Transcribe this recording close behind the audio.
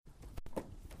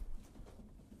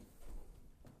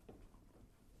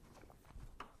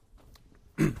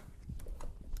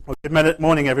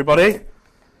Morning, everybody.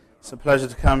 It's a pleasure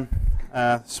to come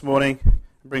this morning and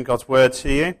bring God's word to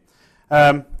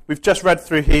you. We've just read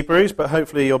through Hebrews, but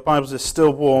hopefully your Bibles are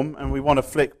still warm, and we want to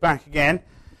flick back again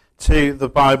to the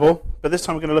Bible. But this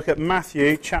time we're going to look at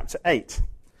Matthew chapter 8.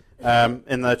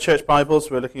 In the church Bibles,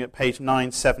 we're looking at page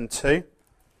 972.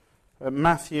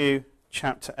 Matthew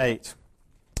chapter 8.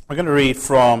 We're going to read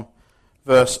from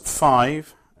verse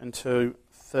 5 until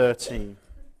 13.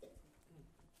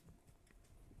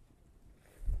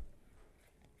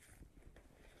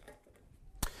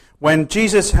 When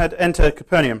Jesus had entered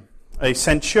Capernaum, a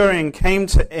centurion came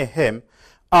to him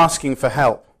asking for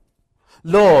help.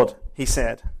 "Lord," he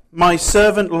said, "my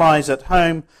servant lies at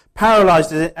home,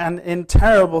 paralyzed and in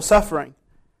terrible suffering."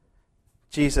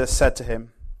 Jesus said to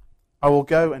him, "I will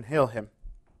go and heal him."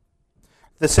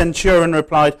 The centurion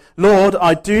replied, "Lord,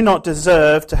 I do not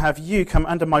deserve to have you come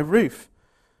under my roof,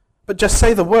 but just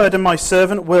say the word and my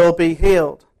servant will be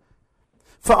healed.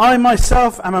 For I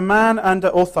myself am a man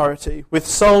under authority, with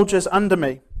soldiers under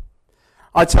me.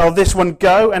 I tell this one,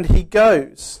 go, and he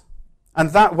goes,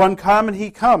 and that one, come, and he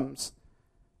comes.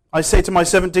 I say to my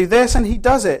servant, do this, and he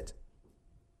does it."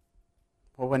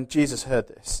 Well, when Jesus heard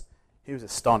this, he was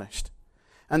astonished,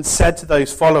 and said to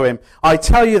those following him, "I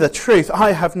tell you the truth,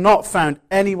 I have not found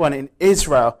anyone in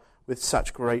Israel with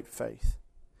such great faith.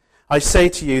 I say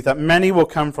to you that many will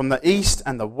come from the east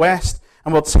and the west,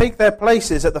 and will take their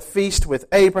places at the feast with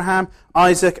Abraham,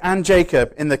 Isaac, and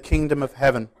Jacob in the kingdom of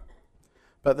heaven.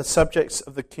 But the subjects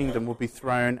of the kingdom will be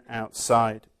thrown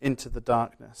outside into the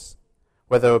darkness,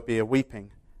 where there will be a weeping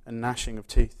and gnashing of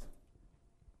teeth."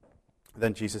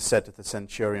 Then Jesus said to the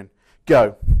centurion,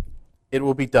 "Go, it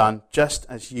will be done just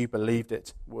as you believed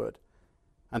it would."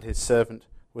 And his servant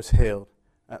was healed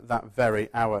at that very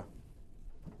hour.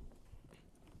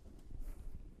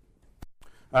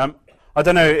 I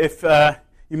don't know if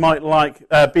you might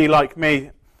be like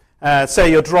me. Say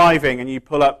you're driving and you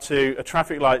pull up to a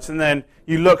traffic lights and then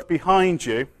you look behind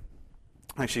you.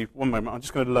 Actually, one moment. I'm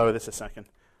just going to lower this a second.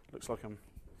 Looks like I'm...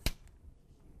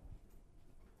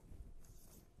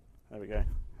 There we go.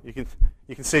 You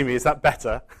can see me. Is that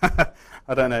better?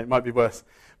 I don't know. It might be worse.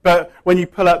 But when you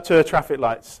pull up to a traffic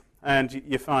lights and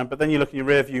you're fine, but then you look in your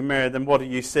rear view mirror, then what do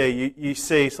you see? You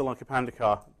see sort of like a panda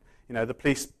car. You know, the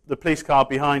police car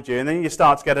behind you, and then you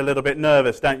start to get a little bit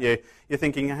nervous, don't you? You're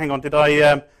thinking, hang on, did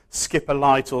I skip a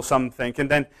light or something? And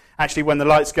then actually when the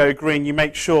lights go green, you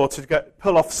make sure to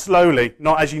pull off slowly,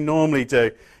 not as you normally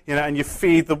do, you know, and you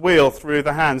feed the wheel through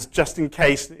the hands just in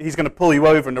case he's going to pull you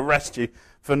over and arrest you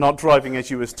for not driving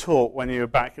as you was taught when you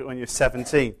were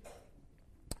 17.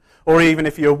 Or even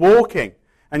if you're walking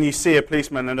and you see a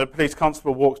policeman and a police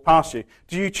constable walks past you,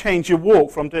 do you change your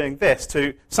walk from doing this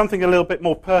to something a little bit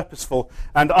more purposeful?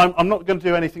 And I'm not going to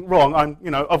do anything wrong.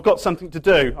 I've got something to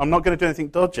do. I'm not going to do anything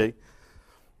dodgy.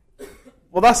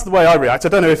 Well, that's the way I react. I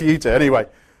don't know if you do, anyway.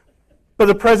 But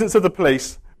the presence of the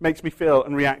police makes me feel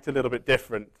and react a little bit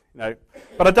different, you know.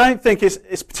 But I don't think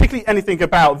it's particularly anything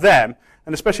about them,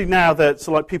 and especially now that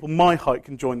sort of like people my height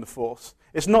can join the force.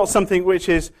 It's not something which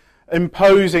is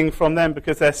imposing from them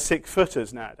because they're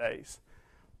 6-footers nowadays.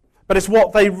 But it's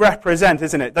what they represent,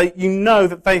 isn't it? You know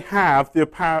that they have the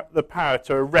power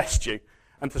to arrest you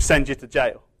and to send you to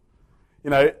jail. You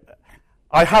know,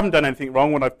 I haven't done anything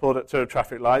wrong when I've pulled up to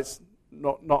traffic lights,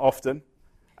 not often.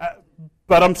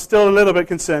 But I'm still a little bit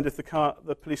concerned if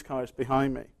the police car is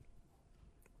behind me.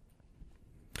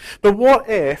 But what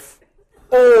if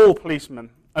all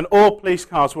policemen and all police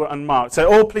cars were unmarked? So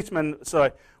all policemen,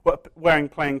 were wearing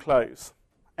plain clothes,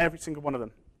 every single one of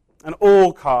them. And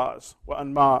all cars were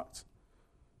unmarked.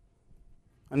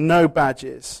 And no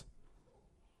badges.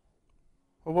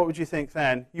 Well, what would you think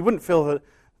then? You wouldn't feel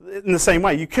in the same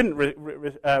way. You couldn't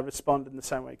respond in the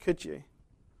same way, could you?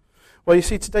 Well, you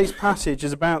see, today's passage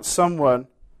is about someone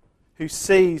who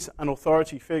sees an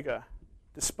authority figure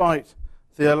despite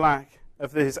the lack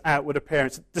of his outward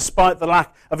appearance, despite the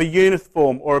lack of a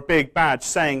uniform or a big badge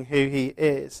saying who he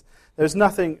is. There's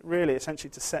nothing really essentially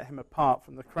to set him apart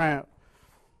from the crowd.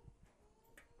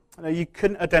 You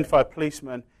couldn't identify a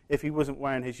policeman if he wasn't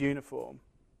wearing his uniform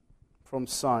from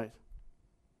sight.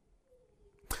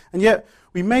 And yet,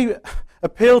 we may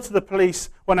appeal to the police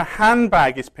when a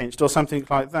handbag is pinched or something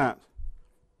like that.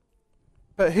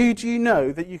 But who do you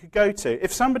know that you could go to?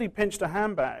 If somebody pinched a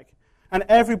handbag and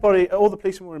all the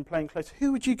policemen were in plain clothes,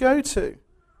 who would you go to?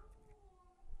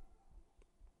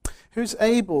 Who's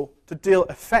able to deal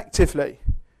effectively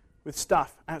with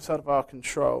stuff outside of our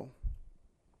control?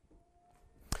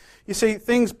 You see,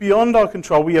 things beyond our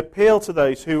control, we appeal to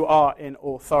those who are in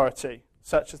authority,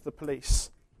 such as the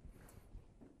police.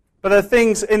 But there are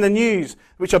things in the news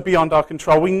which are beyond our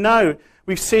control. We know,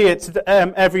 we see it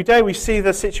every day. We see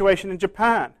the situation in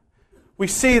Japan. We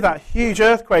see that huge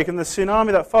earthquake and the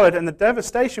tsunami that followed and the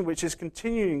devastation which is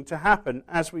continuing to happen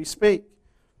as we speak.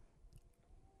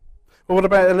 But what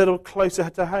about a little closer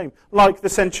to home? Like the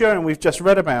centurion we've just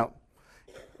read about.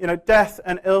 You know, death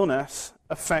and illness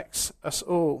affects us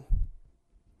all.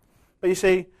 But you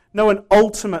see, no one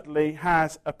ultimately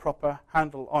has a proper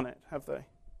handle on it, have they?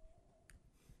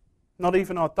 Not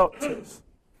even our doctors.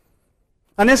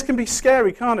 And this can be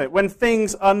scary, can't it? When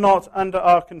things are not under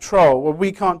our control, where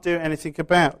we can't do anything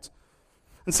about.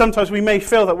 And sometimes we may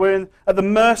feel that we're at the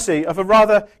mercy of a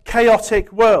rather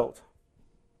chaotic world.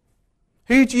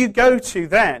 Who do you go to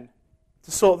then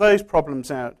to sort those problems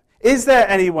out? Is there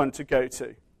anyone to go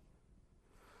to?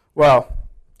 Well,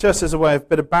 just as a way of a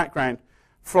bit of background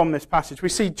from this passage, we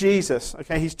see Jesus.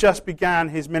 Okay, he's just began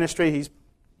his ministry.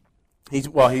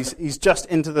 He's just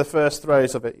into the first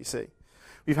throes of it. You see,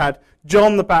 we've had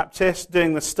John the Baptist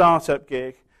doing the startup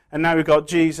gig, and now we've got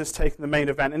Jesus taking the main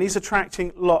event, and he's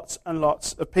attracting lots and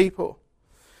lots of people.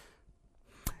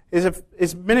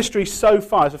 His ministry so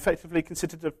far is effectively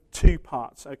considered of two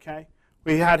parts. Okay,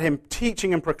 we had him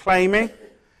teaching and proclaiming,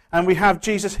 and we have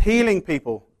Jesus healing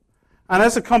people. And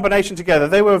as a combination together,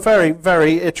 they were very,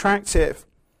 very attractive.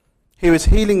 He was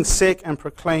healing sick and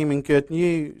proclaiming good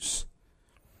news.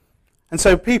 And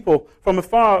so people from a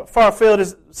far field,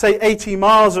 as say 80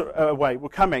 miles away, were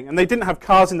coming. And they didn't have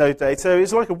cars in those days, so it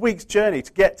was like a week's journey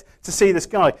to get to see this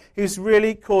guy. He was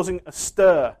really causing a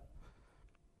stir.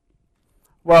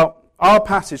 Well, our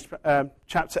passage,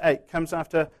 chapter 8, comes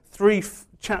after 3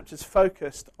 chapters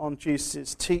focused on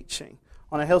Jesus' teaching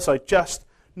on a hillside just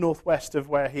northwest of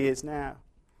where he is now.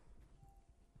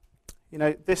 You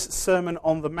know, this Sermon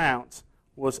on the Mount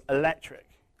was electric.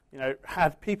 You know,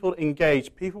 had people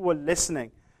engaged, people were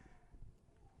listening.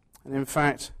 And in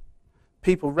fact,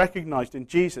 people recognized in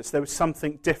Jesus there was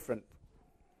something different.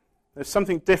 There's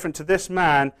something different to this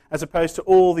man as opposed to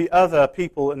all the other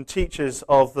people and teachers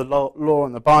of the law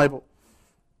and the Bible.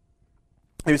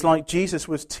 It was like Jesus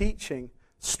was teaching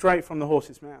straight from the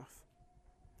horse's mouth.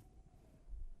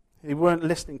 They weren't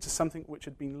listening to something which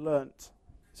had been learnt.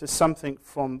 This is something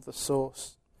from the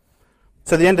source.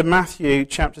 So the end of Matthew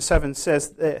chapter 7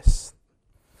 says this.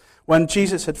 When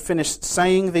Jesus had finished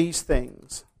saying these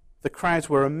things, the crowds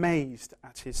were amazed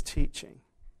at his teaching,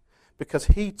 because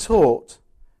he taught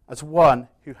as one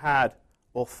who had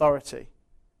authority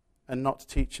and not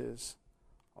teachers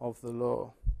of the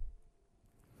law.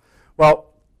 Well,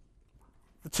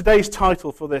 today's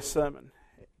title for this sermon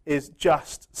is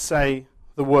Just Say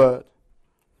the Word.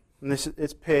 And this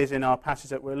appears in our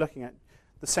passage that we're looking at.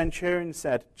 The centurion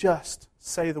said, just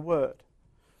say the word.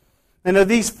 You know,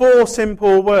 these 4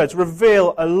 simple words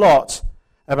reveal a lot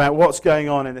about what's going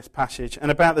on in this passage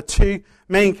and about the 2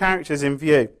 main characters in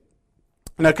view.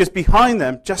 You know, because behind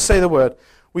them, just say the word,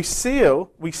 we see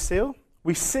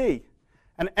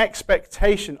an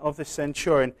expectation of this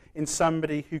centurion in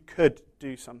somebody who could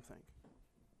do something.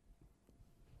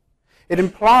 It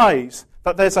implies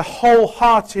that there's a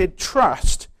wholehearted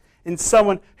trust in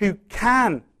someone who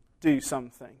can do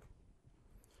something.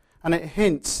 And it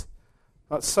hints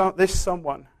that this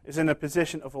someone is in a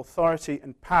position of authority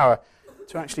and power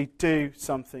to actually do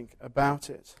something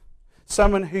about it.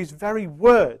 Someone whose very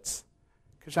words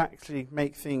could actually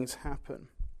make things happen.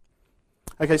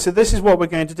 Okay, so this is what we're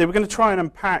going to do. We're going to try and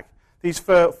unpack these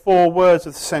 4 words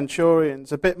of the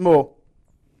centurions a bit more.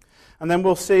 And then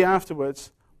we'll see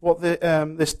afterwards what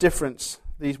this difference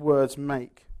these words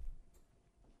make.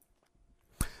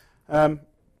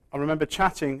 I remember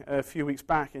chatting a few weeks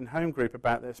back in home group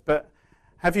about this, but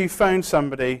have you phoned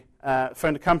somebody,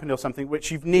 phoned a company or something, which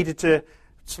you've needed to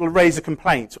sort of raise a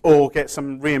complaint or get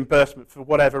some reimbursement for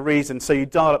whatever reason, so you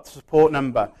dial up the support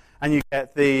number and you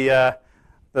get the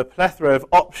plethora of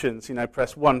options, you know,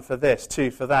 press 1 for this,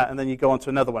 2 for that, and then you go on to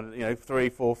another one, you know, 3,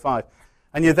 4, 5.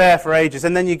 And you're there for ages,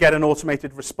 and then you get an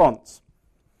automated response.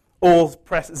 Or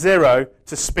press 0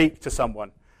 to speak to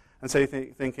someone. And so you're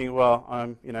thinking, well,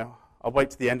 I'll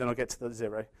wait to the end and I'll get to the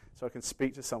 0 so I can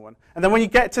speak to someone. And then when you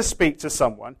get to speak to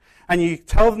someone and you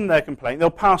tell them their complaint,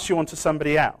 they'll pass you on to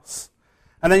somebody else.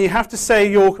 And then you have to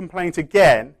say your complaint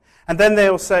again, and then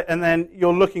they'll say, and then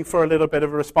you're looking for a little bit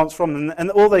of a response from them,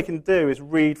 and all they can do is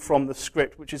read from the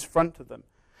script which is in front of them.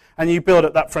 And you build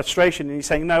up that frustration, and you're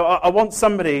saying, no, I want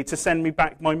somebody to send me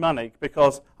back my money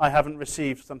because I haven't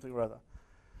received something or other.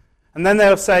 And then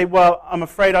they'll say, well, I'm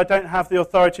afraid I don't have the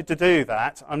authority to do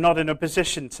that. I'm not in a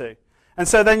position to. And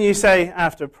so then you say,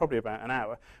 after probably about an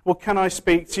hour, well, can I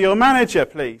speak to your manager,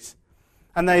 please?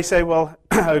 And they say, well,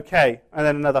 okay. And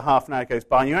then another half an hour goes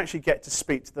by, and you actually get to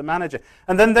speak to the manager.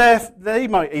 And then they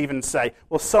might even say,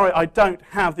 well, sorry, I don't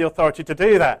have the authority to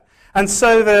do that. And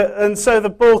so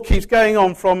the ball keeps going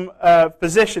on from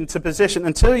position to position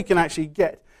until you can actually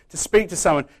get to speak to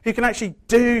someone who can actually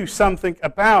do something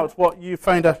about what you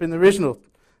phoned up in the original,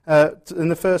 in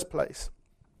the first place.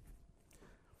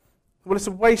 Well, it's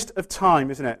a waste of time,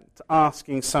 isn't it,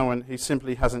 asking someone who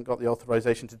simply hasn't got the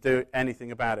authorization to do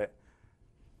anything about it.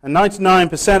 And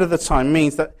 99% of the time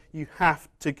means that you have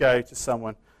to go to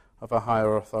someone of a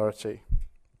higher authority.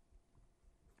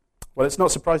 Well, it's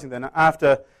not surprising then,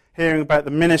 after hearing about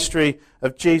the ministry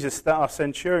of Jesus, that our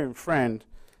centurion friend,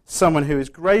 someone who is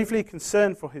gravely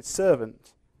concerned for his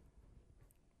servant,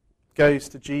 goes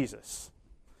to Jesus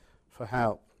for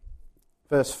help.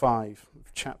 Verse 5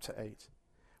 of chapter 8.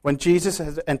 When Jesus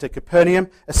had entered Capernaum,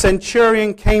 a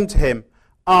centurion came to him,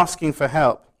 asking for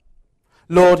help.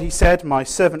 Lord, he said, my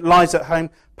servant lies at home,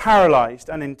 paralyzed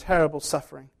and in terrible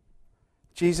suffering.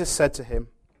 Jesus said to him,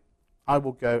 I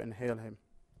will go and heal him.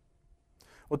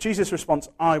 Well, Jesus' response,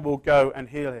 I will go and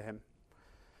heal him,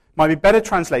 might be better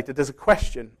translated as a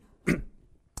question. It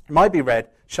might be read,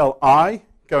 shall I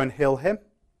go and heal him?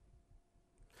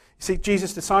 You see,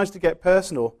 Jesus decides to get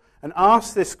personal and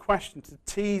ask this question to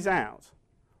tease out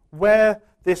where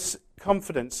this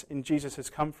confidence in Jesus has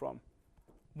come from.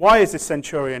 Why is this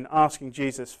centurion asking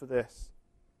Jesus for this?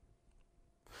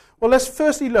 Well, let's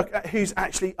firstly look at who's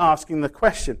actually asking the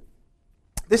question.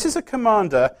 This is a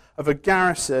commander of a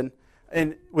garrison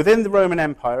within the Roman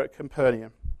Empire at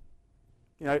Capernaum.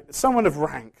 You know, someone of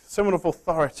rank, someone of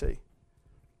authority.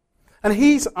 And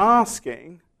he's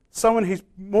asking someone who's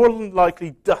more than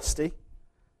likely dusty,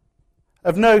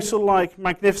 of no sort of like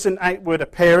magnificent outward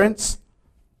appearance.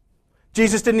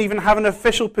 Jesus didn't even have an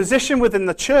official position within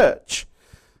the church.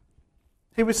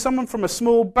 He was someone from a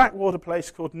small backwater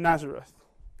place called Nazareth.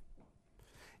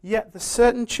 Yet the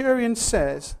centurion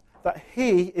says that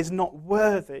he is not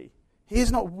worthy. He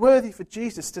is not worthy for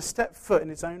Jesus to step foot in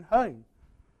his own home.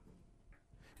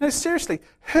 You know, seriously,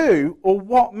 who or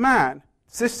what man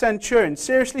does this centurion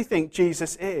seriously think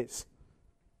Jesus is?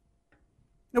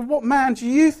 Now, what man do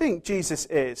you think Jesus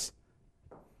is?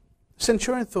 The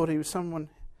centurion thought he was someone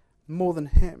more than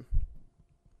him.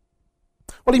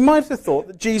 Well, he might have thought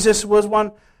that Jesus was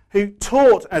one who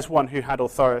taught as one who had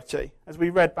authority, as we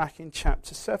read back in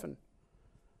chapter 7.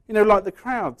 You know, like the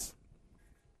crowds.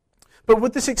 But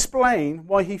would this explain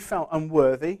why he felt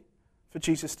unworthy for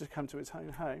Jesus to come to his own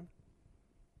home?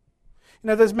 You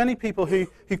know, there's many people who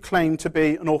claim to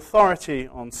be an authority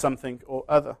on something or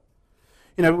other.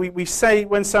 You know, we say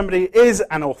when somebody is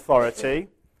an authority,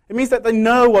 it means that they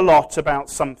know a lot about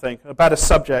something, about a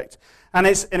subject, and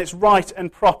it's right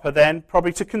and proper then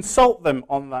probably to consult them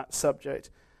on that subject.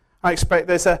 I expect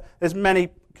there's many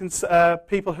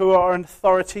people who are an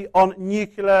authority on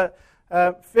nuclear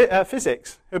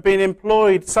physics who are being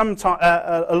employed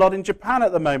a lot in Japan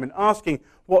at the moment, asking,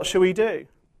 what shall we do?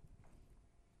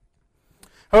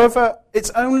 However, it's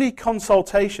only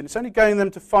consultation. It's only getting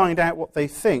them to find out what they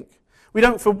think. We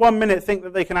don't for 1 minute think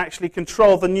that they can actually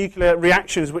control the nuclear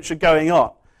reactions which are going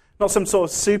on. Not some sort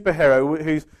of superhero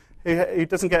who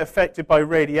doesn't get affected by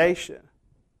radiation.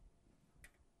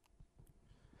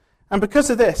 And because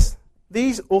of this,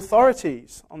 these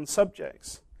authorities on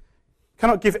subjects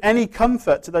cannot give any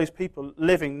comfort to those people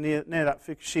living near that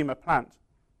Fukushima plant,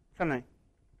 can they?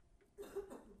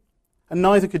 And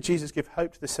neither could Jesus give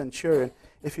hope to the centurion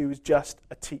if he was just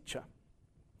a teacher.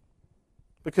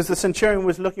 Because the centurion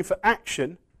was looking for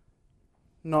action,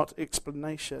 not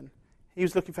explanation. He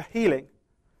was looking for healing,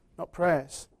 not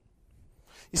prayers.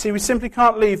 You see, we simply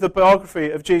can't leave the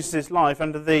biography of Jesus' life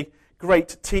under the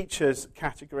great teachers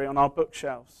category on our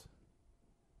bookshelves.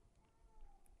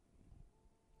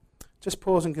 Just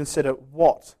pause and consider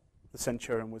what the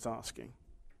centurion was asking.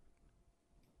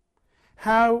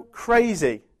 How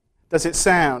crazy does it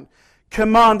sound?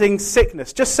 Commanding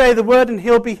sickness. Just say the word and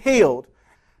he'll be healed.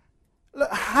 Look,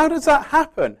 how does that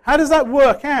happen? How does that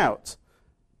work out?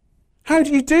 How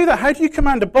do you do that? How do you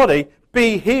command a body,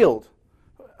 be healed?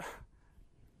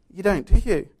 You don't, do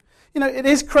you? You know, it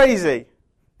is crazy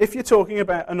if you're talking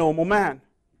about a normal man.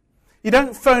 You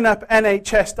don't phone up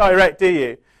NHS Direct, do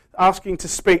you, asking to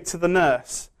speak to the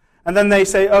nurse. And then they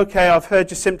say, okay, I've heard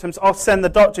your symptoms, I'll send the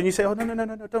doctor. And you say, oh,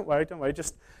 no, don't worry.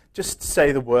 Just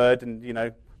say the word and, you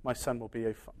know, my son will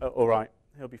be all right.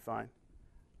 He'll be fine.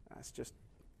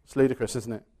 It's ludicrous,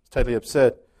 isn't it? It's totally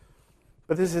absurd.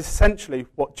 But this is essentially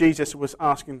what Jesus was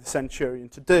asking the centurion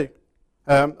to do.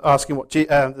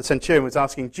 The centurion was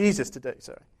asking Jesus to do,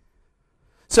 sorry.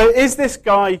 So is this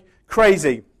guy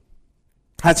crazy?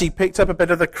 Has he picked up a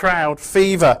bit of the crowd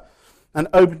fever and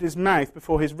opened his mouth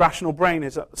before his rational brain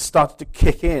has started to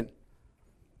kick in?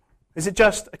 Is it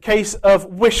just a case of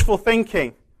wishful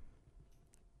thinking?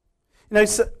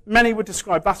 So many would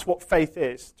describe that's what faith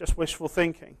is, just wishful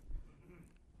thinking.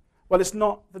 Well, it's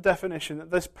not the definition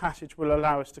that this passage will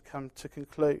allow us to come to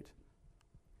conclude.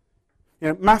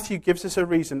 Matthew gives us a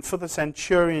reason for the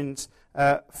centurion's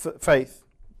faith.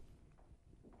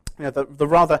 The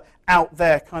rather out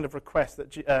there kind of request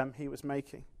that he was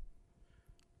making.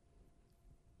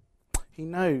 He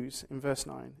knows, in verse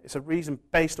 9, it's a reason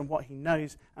based on what he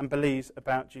knows and believes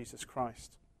about Jesus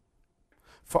Christ.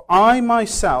 For I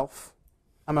myself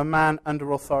am a man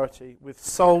under authority, with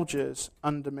soldiers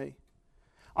under me.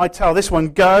 I tell this one,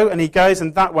 go, and he goes,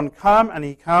 and that one, come, and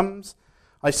he comes.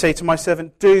 I say to my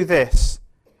servant, do this,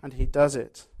 and he does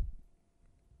it.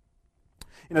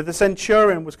 The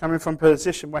centurion was coming from a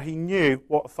position where he knew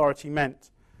what authority meant.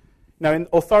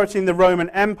 Authority in the Roman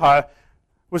Empire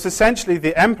was essentially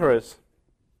the emperor's.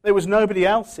 It was nobody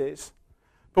else's.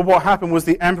 But what happened was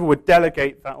the emperor would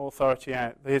delegate that authority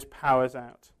out, his powers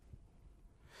out.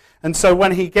 And so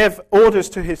when he gave orders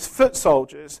to his foot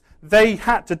soldiers, they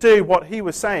had to do what he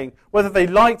was saying, whether they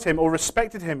liked him or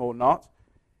respected him or not.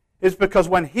 Is because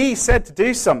when he said to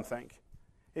do something,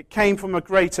 it came from a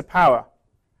greater power.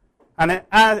 And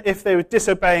if they were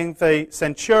disobeying the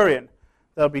centurion,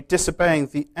 they'll be disobeying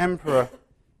the emperor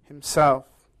himself.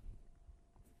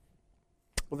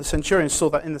 Well, the centurion saw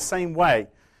that in the same way,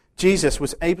 Jesus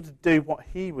was able to do what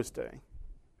he was doing,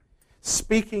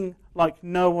 speaking like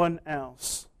no one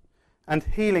else, and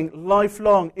healing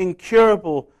lifelong,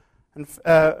 incurable,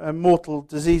 and mortal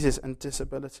diseases and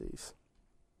disabilities.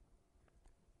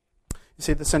 You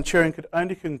see, the centurion could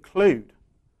only conclude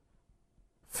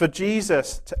for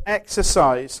Jesus to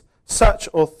exercise such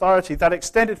authority that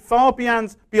extended far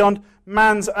beyond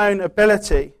man's own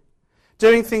ability,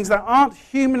 doing things that aren't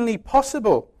humanly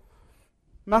possible,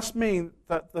 must mean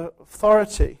that the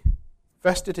authority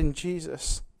vested in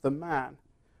Jesus, the man,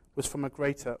 was from a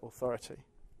greater authority.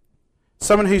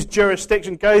 Someone whose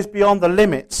jurisdiction goes beyond the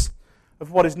limits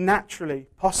of what is naturally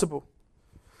possible.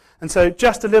 And so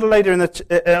just a little later in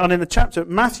the chapter,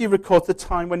 Matthew records the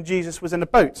time when Jesus was in a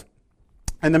boat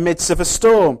in the midst of a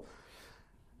storm.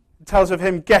 It tells of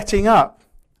him getting up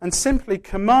and simply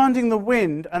commanding the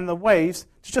wind and the waves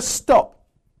to just stop.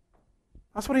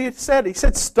 That's what he had said. He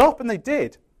said stop, and they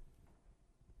did.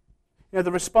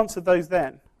 The response of those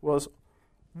then was,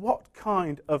 what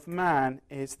kind of man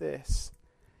is this?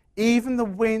 Even the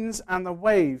winds and the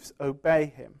waves obey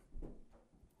him.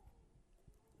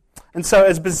 And so,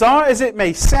 as bizarre as it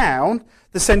may sound,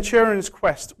 the centurion's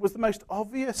quest was the most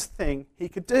obvious thing he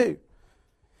could do.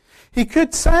 He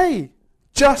could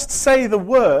just say the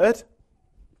word,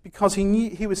 because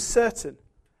he was certain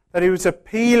that he was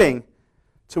appealing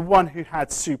to one who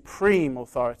had supreme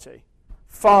authority,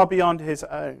 far beyond his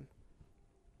own.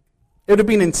 It would have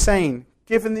been insane,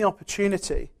 given the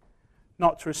opportunity,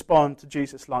 not to respond to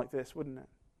Jesus like this, wouldn't it?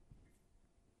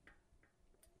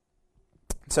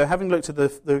 So having looked at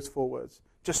those 4 words,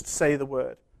 just say the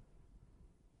word,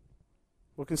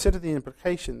 we'll consider the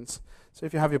implications. So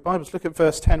if you have your Bibles, look at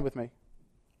verse 10 with me.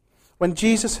 When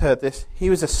Jesus heard this, he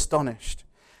was astonished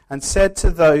and said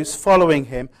to those following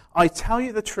him, I tell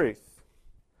you the truth,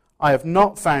 I have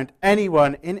not found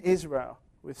anyone in Israel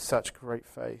with such great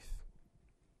faith.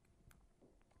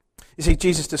 You see,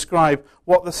 Jesus described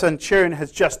what the centurion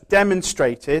has just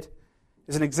demonstrated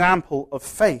as an example of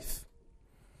faith.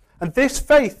 And this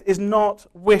faith is not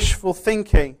wishful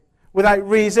thinking without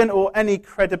reason or any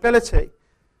credibility.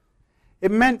 It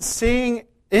meant seeing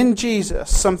in Jesus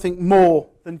something more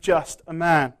than just a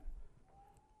man,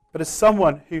 but as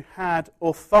someone who had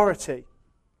authority.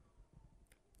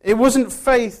 It wasn't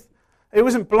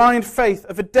blind faith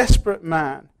of a desperate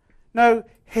man. No,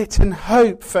 hit and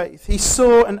hope faith. He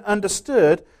saw and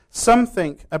understood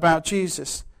something about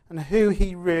Jesus and who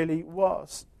he really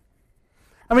was.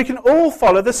 And we can all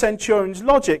follow the centurion's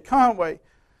logic, can't we?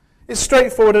 It's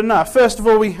straightforward enough. First of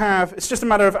all, it's just a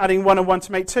matter of adding 1 and 1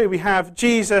 to make 2. We have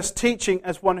Jesus teaching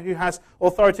as one who has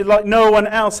authority like no one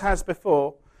else has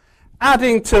before.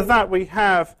 Adding to that, we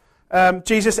have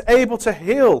Jesus able to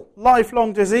heal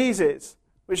lifelong diseases,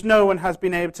 which no one has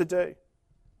been able to do.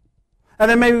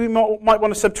 And then maybe we might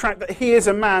want to subtract that he is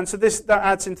a man, so that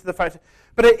adds into the fact.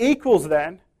 But it equals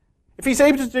then, if he's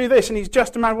able to do this and he's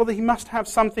just a man, well, he must have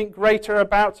something greater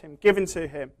about him, given to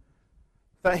him,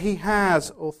 that he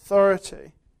has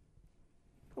authority.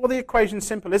 Well, the equation's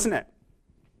simple, isn't it?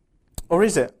 Or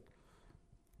is it?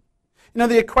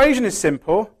 The equation is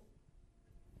simple.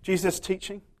 Jesus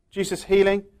teaching, Jesus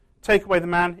healing, take away the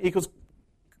man equals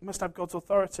It must have God's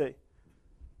authority.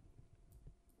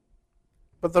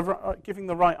 But giving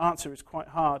the right answer is quite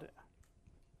hard.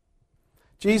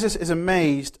 Jesus is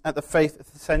amazed at the faith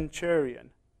of the centurion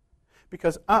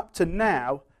because up to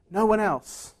now, no one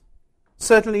else,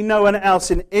 certainly no one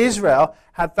else in Israel,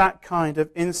 had that kind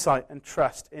of insight and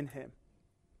trust in him.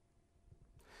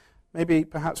 Maybe,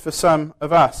 perhaps for some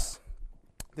of us,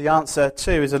 the answer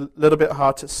too is a little bit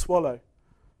hard to swallow.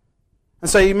 And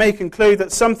so you may conclude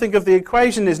that something of the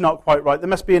equation is not quite right. There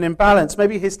must be an imbalance.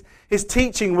 Maybe his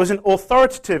teaching wasn't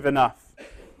authoritative enough.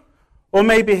 Or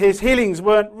maybe his healings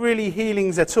weren't really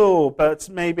healings at all, but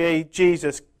maybe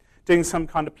Jesus doing some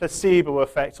kind of placebo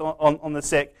effect on the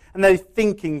sick, and they're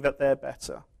thinking that they're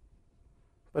better.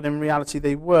 But in reality,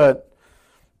 they weren't.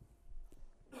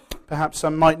 Perhaps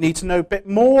some might need to know a bit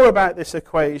more about this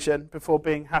equation before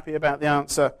being happy about the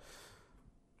answer.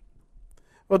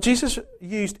 Well, Jesus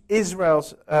used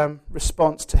Israel's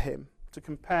response to him to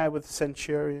compare with the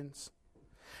centurions.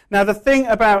 Now, the thing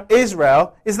about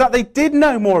Israel is that they did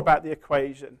know more about the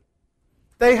equation.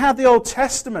 They had the Old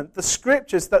Testament, the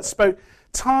scriptures that spoke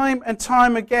time and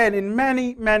time again in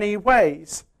many, many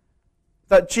ways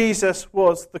that Jesus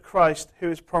was the Christ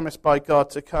who is promised by God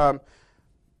to come.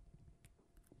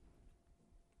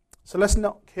 So let's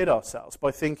not kid ourselves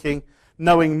by thinking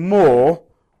knowing more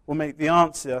will make the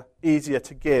answer easier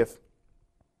to give.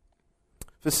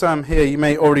 For some here, you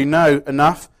may already know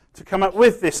enough to come up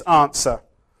with this answer.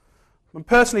 And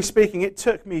personally speaking, it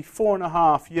took me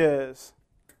 4.5 years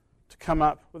to come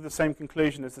up with the same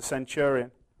conclusion as the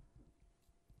centurion.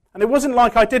 And it wasn't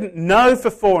like I didn't know for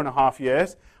 4.5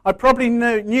 years. I probably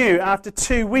knew after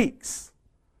 2 weeks.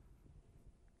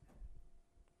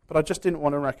 But I just didn't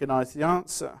want to recognize the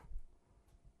answer.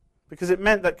 Because it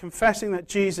meant that confessing that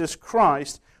Jesus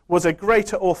Christ was a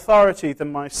greater authority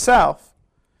than myself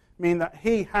mean that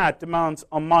he had demands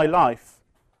on my life.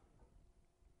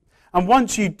 And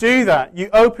once you do that, you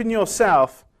open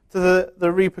yourself to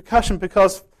the repercussion,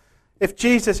 because if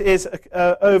Jesus is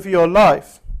over your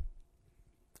life,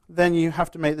 then you have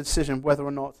to make the decision whether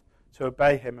or not to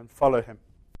obey him and follow him.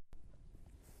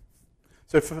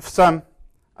 So for some,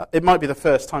 it might be the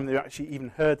first time they actually even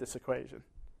heard this equation,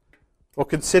 or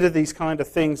consider these kind of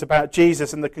things about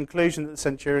Jesus and the conclusion that the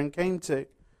centurion came to.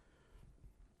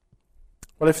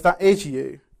 Well, if that is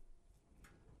you,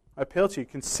 I appeal to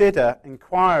you,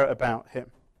 inquire about him.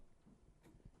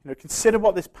 Consider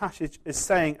what this passage is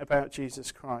saying about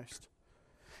Jesus Christ.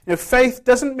 Faith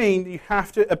doesn't mean you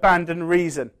have to abandon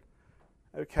reason.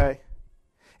 Okay?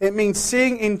 It means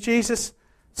seeing in Jesus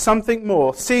something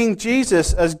more, seeing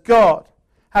Jesus as God,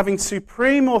 having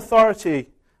supreme authority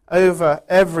over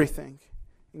everything,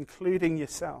 including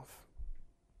yourself.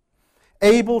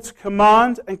 Able to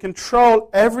command and control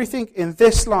everything in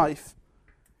this life,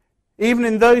 even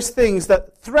in those things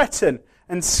that threaten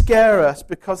and scare us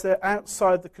because they're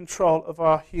outside the control of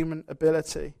our human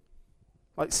ability,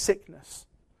 like sickness,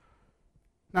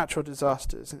 natural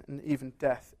disasters, and even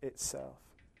death itself.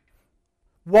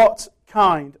 What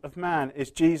kind of man is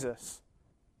Jesus?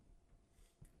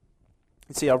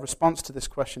 You see, our response to this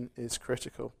question is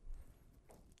critical.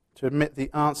 To admit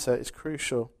the answer is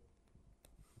crucial.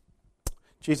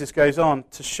 Jesus goes on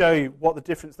to show you what the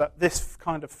difference that this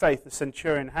kind of faith the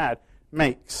centurion had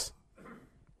makes.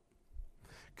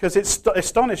 Because it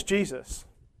astonished Jesus.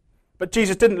 But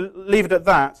Jesus didn't leave it at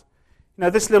that.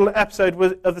 This little episode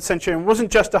of the centurion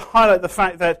wasn't just to highlight the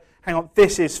fact that, hang on,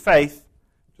 this is faith.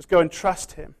 Just go and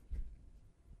trust him.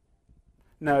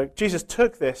 No, Jesus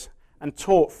took this and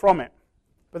taught from it.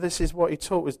 But this is what he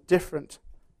taught was different.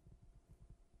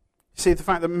 You see, the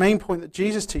fact, the main point that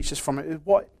Jesus teaches from it is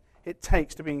what it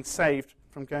takes to being saved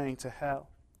from going to hell.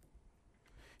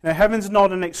 Heaven's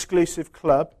not an exclusive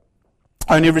club,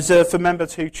 only reserved for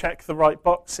members who check the right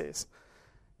boxes.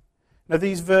 Now,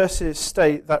 these verses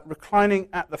state that reclining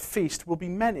at the feast will be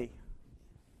many,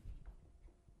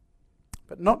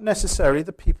 but not necessarily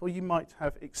the people you might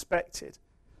have expected.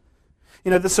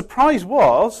 The surprise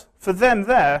was, for them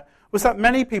there, was that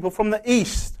many people from the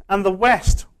east and the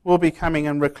west will be coming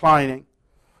and reclining.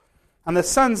 And the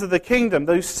sons of the kingdom,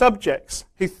 those subjects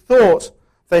who thought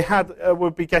they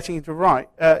would be getting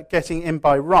in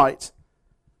by right.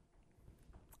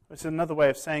 It's another way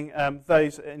of saying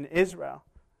those in Israel.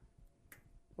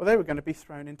 Well, they were going to be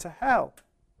thrown into hell.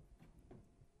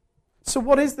 So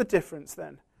what is the difference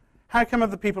then? How come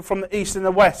other people from the east and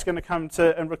the west are going to come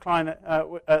and recline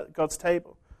at God's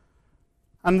table?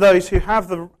 And those who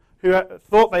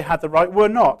thought they had the right were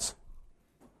not.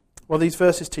 Well, these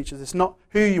verses teach us it's not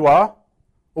who you are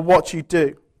or what you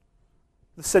do.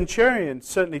 The centurion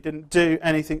certainly didn't do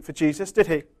anything for Jesus, did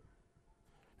he?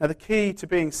 Now, the key to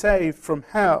being saved from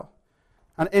hell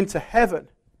and into heaven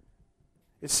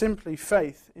is simply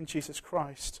faith in Jesus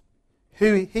Christ,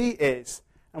 who he is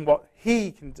and what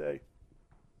he can do.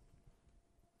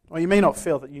 Well, you may not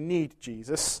feel that you need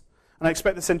Jesus, and I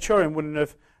expect the centurion wouldn't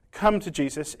have come to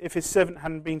Jesus if his servant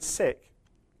hadn't been sick.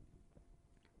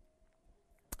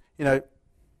 You know,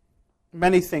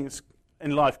 many things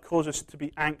in life cause us to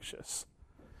be anxious,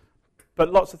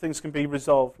 but lots of things can be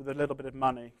resolved with a little bit of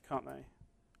money, can't they?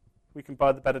 We can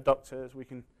buy the better doctors, we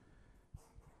can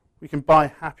buy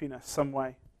happiness some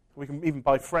way, we can even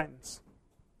buy friends.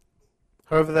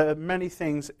 However, there are many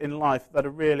things in life that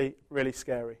are really, really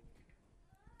scary.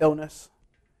 Illness,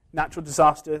 natural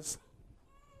disasters.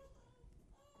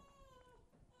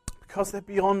 Because they're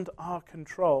beyond our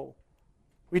control,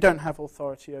 we don't have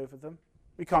authority over them.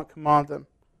 We can't command them.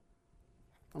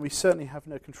 And we certainly have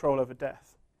no control over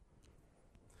death.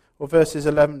 Or verses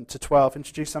 11 to 12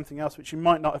 introduce something else which you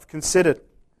might not have considered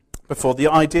before. The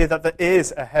idea that there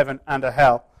is a heaven and a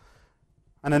hell.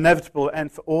 An inevitable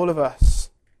end for all of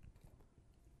us.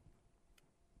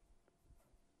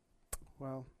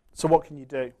 Well, so what can you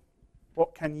do?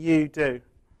 What can you do?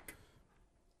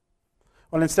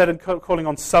 Well, instead of calling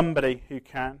on somebody who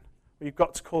can, you've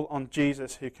got to call on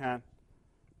Jesus who can.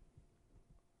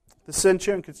 The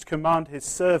centurion could command his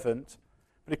servant,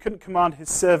 but he couldn't command his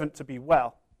servant to be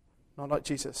well. Not like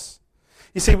Jesus.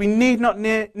 You see, we need not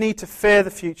need to fear the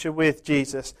future with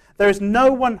Jesus. There is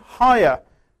no one higher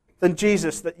than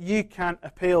Jesus that you can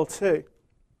appeal to.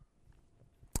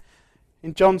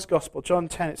 In John's Gospel, John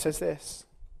 10, it says this.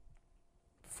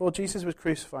 Before Jesus was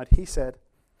crucified, he said,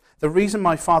 "The reason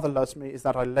my Father loves me is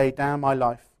that I lay down my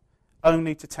life,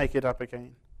 only to take it up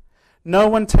again. No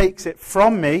one takes it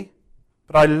from me,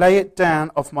 but I lay it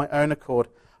down of my own accord.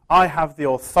 I have the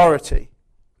authority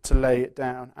to lay it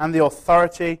down, and the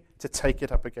authority to take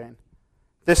it up again.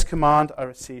 This command I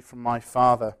received from my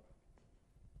Father."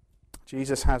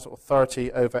 Jesus has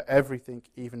authority over everything,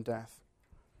 even death.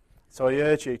 So I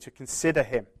urge you to consider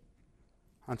him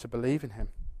and to believe in him.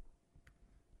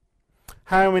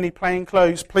 How many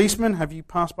plainclothes policemen have you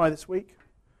passed by this week?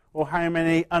 Or how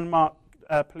many unmarked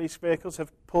police vehicles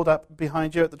have pulled up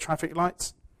behind you at the traffic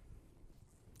lights?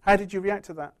 How did you react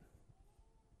to that?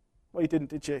 Well, you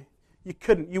didn't, did you? You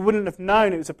couldn't. You wouldn't have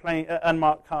known it was a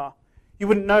unmarked car. You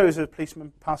wouldn't know it was a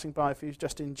policeman passing by if he was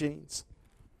just in jeans.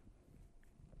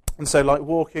 And so, like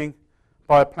walking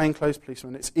by a plainclothes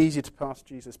policeman, it's easy to pass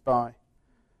Jesus by.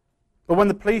 But when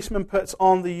the policeman puts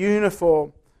on the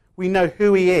uniform, we know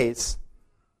who he is.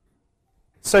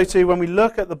 So too, when we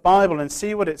look at the Bible and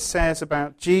see what it says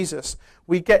about Jesus,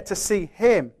 we get to see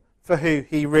him for who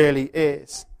he really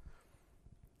is.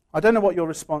 I don't know what your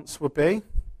response will be.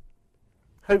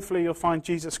 Hopefully you'll find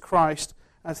Jesus Christ,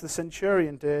 as the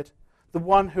centurion did, the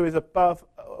one who is above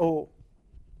all,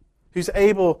 who's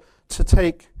able to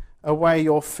take away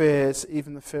your fears,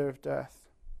 even the fear of death.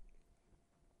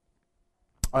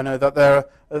 I know that there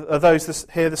are those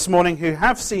here this morning who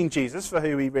have seen Jesus for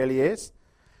who he really is,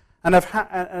 and have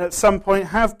at some point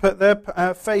have put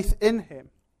their faith in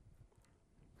him.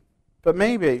 But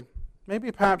maybe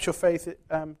perhaps your faith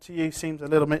to you seems a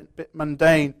little bit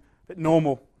mundane, a bit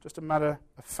normal, just a matter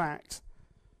of fact.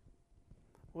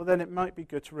 Well, then it might be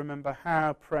good to remember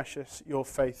how precious your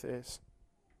faith is.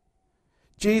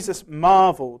 Jesus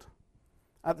marveled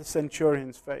at the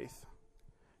centurion's faith.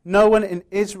 No one in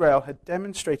Israel had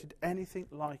demonstrated anything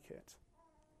like it.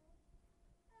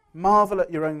 Marvel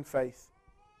at your own faith.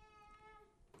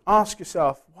 Ask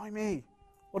yourself, why me?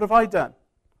 What have I done?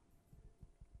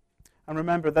 And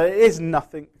remember, there is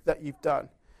nothing that you've done,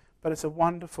 but it's a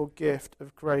wonderful gift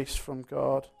of grace from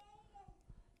God.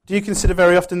 Do you consider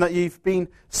very often that you've been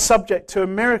subject to a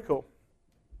miracle?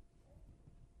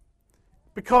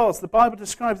 Because the Bible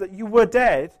describes that you were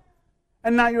dead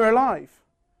and now you're alive.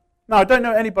 Now, I don't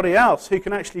know anybody else who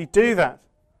can actually do that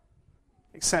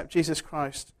except Jesus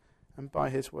Christ and by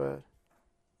his word.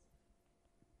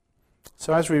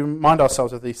 So as we remind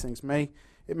ourselves of these things, may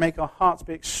it make our hearts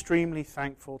be extremely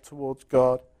thankful towards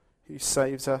God who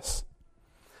saves us.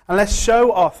 And let's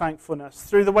show our thankfulness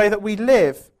through the way that we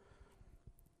live,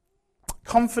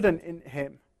 confident in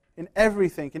him, in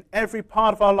everything, in every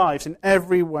part of our lives, in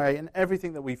every way, in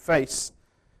everything that we face,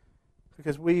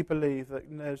 because we believe that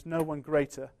there's no one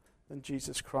greater than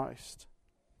Jesus Christ.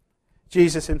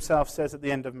 Jesus himself says at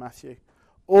the end of Matthew,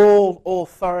 "All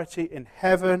authority in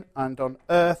heaven and on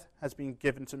earth has been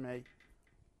given to me."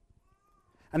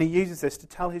 And he uses this to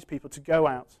tell his people to go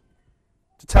out,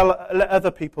 to let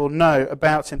other people know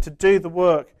about him, to do the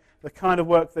work, the kind of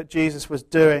work that Jesus was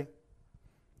doing.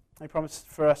 He promised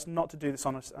for us not to do this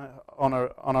on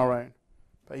our own,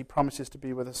 but he promises to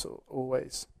be with us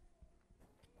always.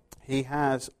 He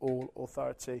has all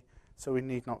authority, so we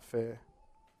need not fear.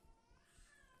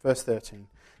 Verse 13.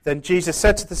 Then Jesus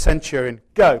said to the centurion,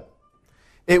 "Go,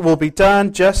 it will be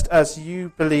done just as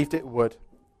you believed it would."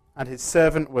 And his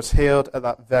servant was healed at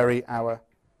that very hour.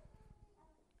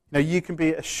 Now you can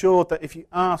be assured that if you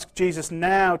ask Jesus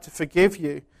now to forgive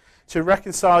you, to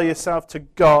reconcile yourself to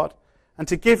God, and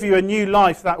to give you a new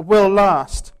life that will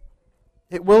last,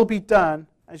 it will be done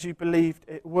as you believed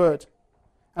it would,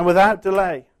 and without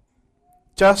delay,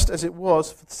 just as it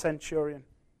was for the centurion.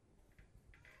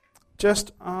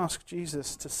 Just ask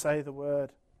Jesus to say the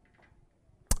word.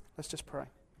 Let's just pray.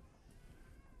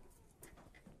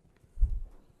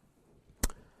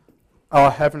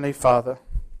 Our Heavenly Father,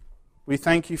 we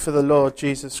thank you for the Lord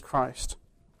Jesus Christ.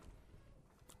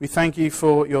 We thank you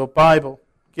for your Bible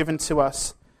given to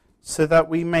us so that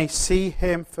we may see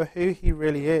him for who he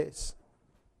really is.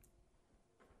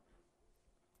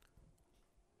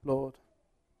 Lord,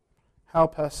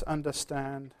 help us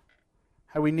understand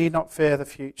how we need not fear the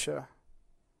future.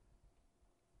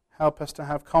 Help us to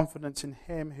have confidence in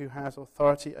him who has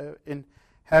authority in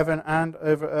heaven and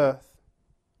over earth,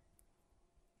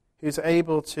 who is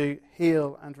able to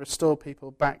heal and restore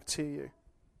people back to you.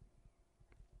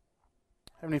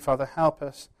 Heavenly Father, help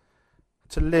us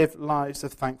to live lives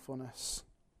of thankfulness,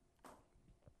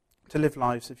 to live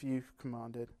lives as you've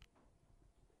commanded.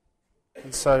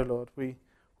 And so, Lord, we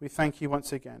thank you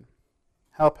once again.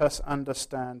 Help us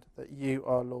understand that you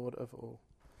are Lord of all.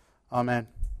 Amen.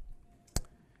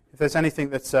 If there's anything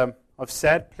that I've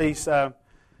said, please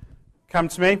come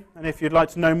to me. And if you'd like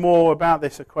to know more about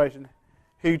this equation,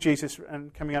 who Jesus,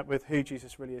 and coming up with who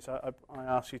Jesus really is, I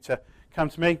ask you to come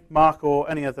to me, Mark, or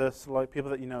any other people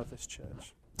that you know of this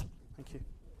church. Thank you.